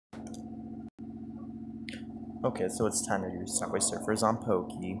Okay, so it's time to do Subway Surfers on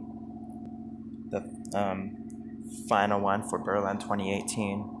Poki. The final one for Berlin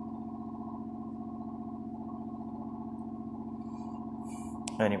 2018.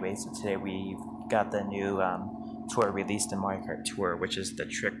 Anyway, so today we've got the new tour released in Mario Kart Tour, which is the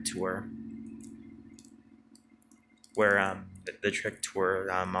Trick Tour. Where the Trick Tour,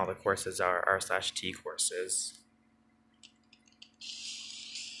 all the courses are R/T courses.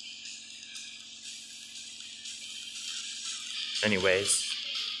 Anyways,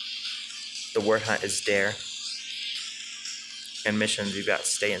 the Word Hunt is there. And missions, we've got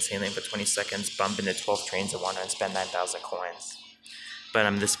stay in sailing for 20 seconds, bump into 12 trains in one, and spend 9,000 coins. But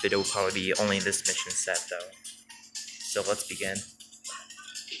this video will probably be only this mission set though. So let's begin.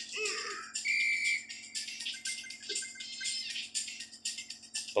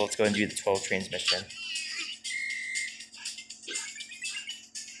 But let's go and do the 12 trains mission.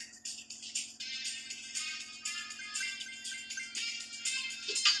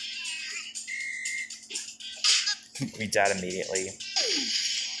 We died immediately.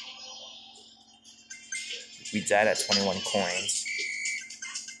 We died at 21 coins.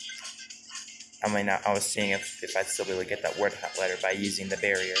 I was seeing if I'd still be able to get that Word Hunt letter by using the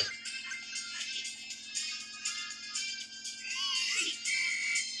barrier.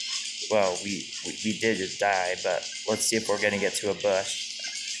 Well, we did just die, but let's see if we're gonna get to a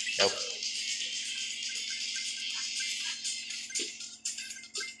bush. Nope.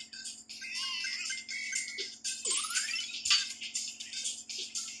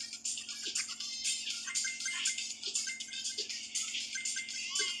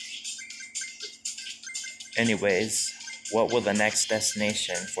 Anyways, what will the next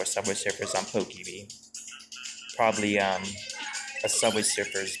destination for Subway Surfers on Poki be? Probably a Subway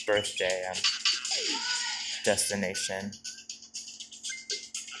Surfers birthday destination.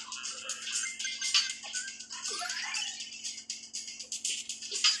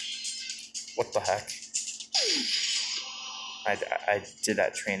 What the heck? I did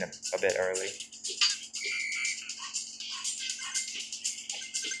that train a bit early.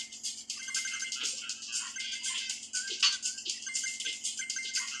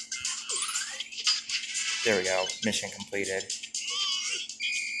 There we go, mission completed.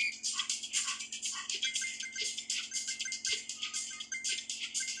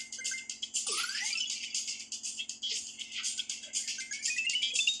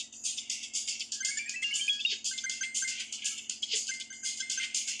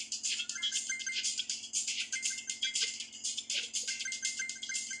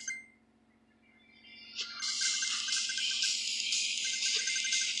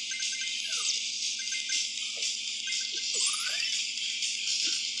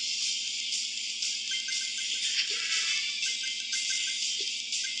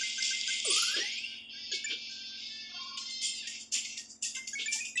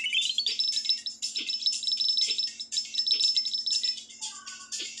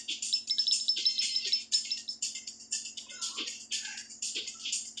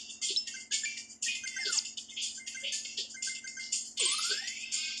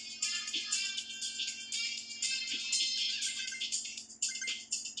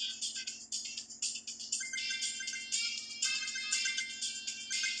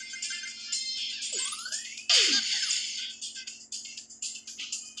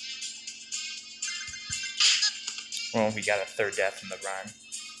 Well, we got a third death in the run.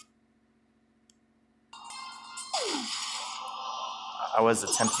 I was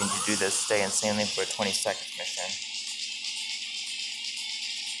attempting to do this stay in sailing for a 20-second mission.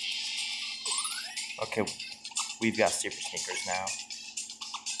 Okay, we've got super sneakers now.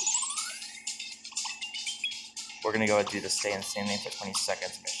 We're gonna go and do the stay in sailing for 20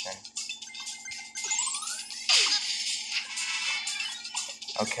 seconds mission.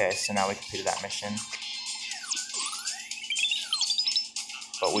 Okay, so now we completed that mission.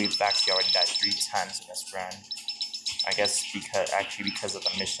 But we've actually already died 3 times in this run. I guess because of the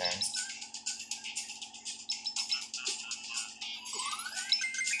missions.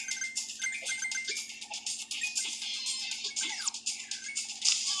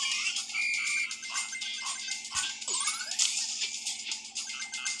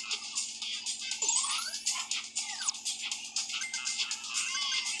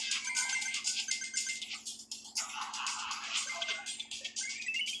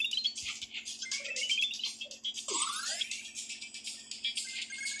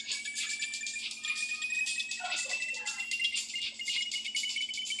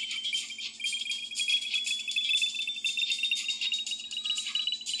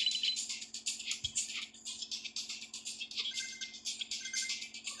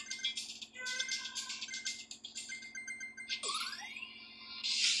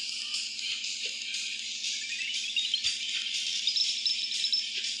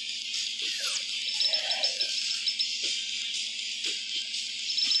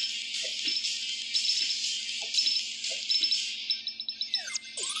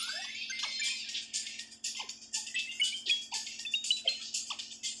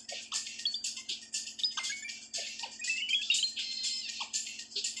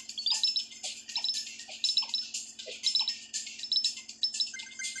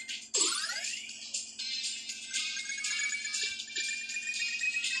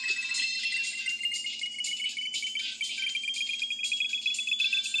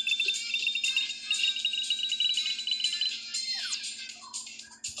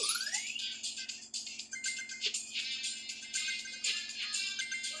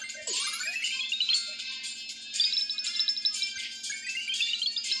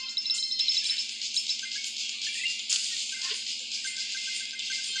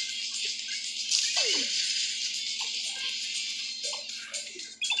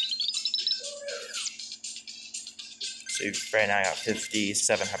 So right now I got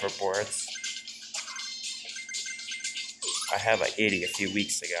 57 hoverboards. I had like 80 a few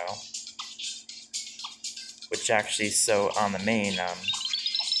weeks ago. Which actually, so on the main,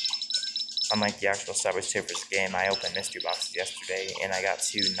 unlike the actual Subway Surfers game, I opened mystery boxes yesterday and I got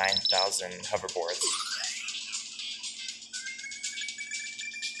to 9,000 hoverboards.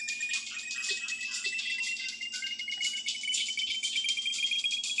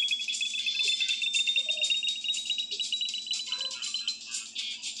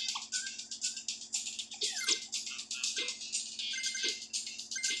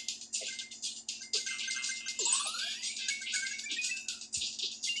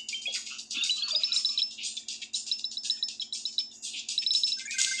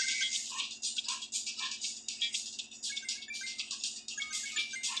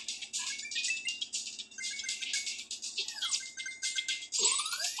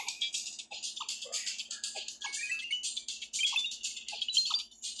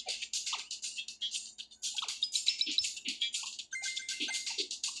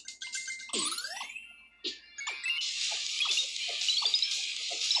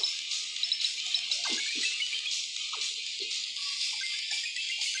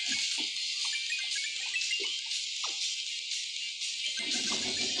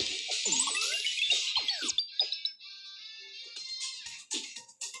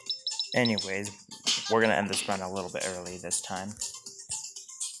 Anyways, we're gonna end this run a little bit early this time.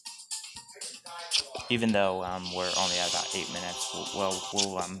 Even though we're only at about 8 minutes,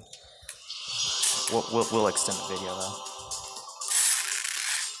 we'll extend the video though.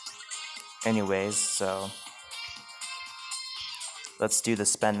 Anyways, so let's do the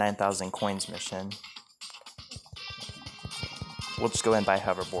spend 9,000 coins mission. We'll just go and buy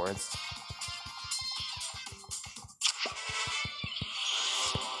hoverboards.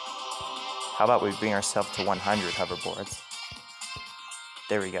 How about we bring ourselves to 100 hoverboards?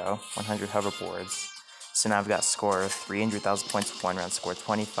 There we go, 100 hoverboards. So now I've got score 300,000 points with one round, score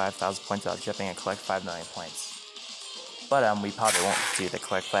 25,000 points without jumping, and collect 5 million points. But we probably won't do the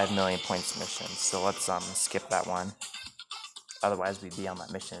collect 5 million points mission, so let's skip that one. Otherwise we'd be on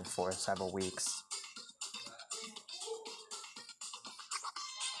that mission for several weeks.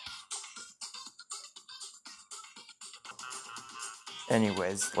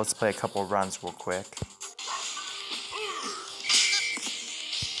 Anyways, let's play a couple runs real quick.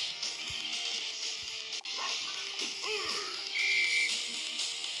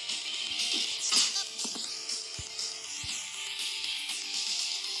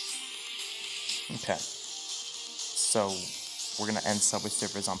 Okay, so we're gonna end Subway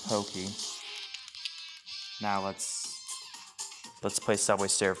Surfers on Poki. Now let's play Subway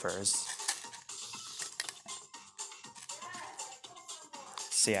Surfers.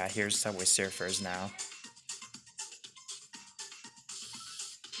 So yeah, here's Subway Surfers now.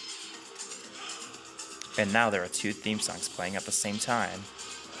 And now there are 2 theme songs playing at the same time.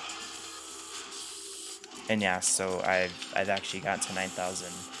 And yeah, so I've actually gotten to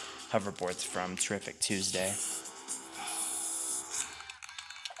 9,000 hoverboards from Terrific Tuesday.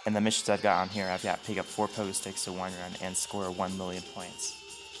 And the missions I've got on here, I've got pick up 4 pogo sticks to 1 run and score 1 million points,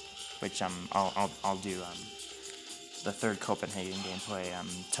 which I'll do the 3rd Copenhagen gameplay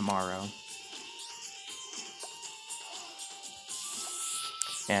tomorrow.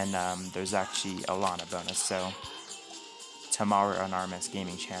 And there's actually a Lana bonus, so tomorrow on our MS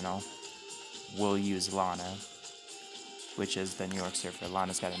Gaming channel, we'll use Lana, which is the New York surfer.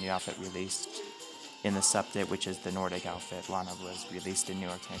 Lana's got a new outfit released in the update, which is the Nordic outfit. Lana was released in New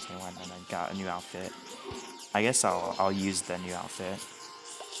York 2021 and then got a new outfit. I guess I'll use the new outfit.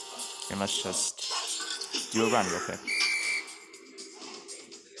 And let's just do a run real quick.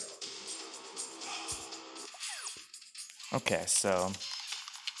 Okay, so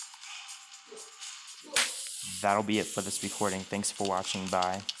that'll be it for this recording. Thanks for watching.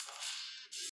 Bye.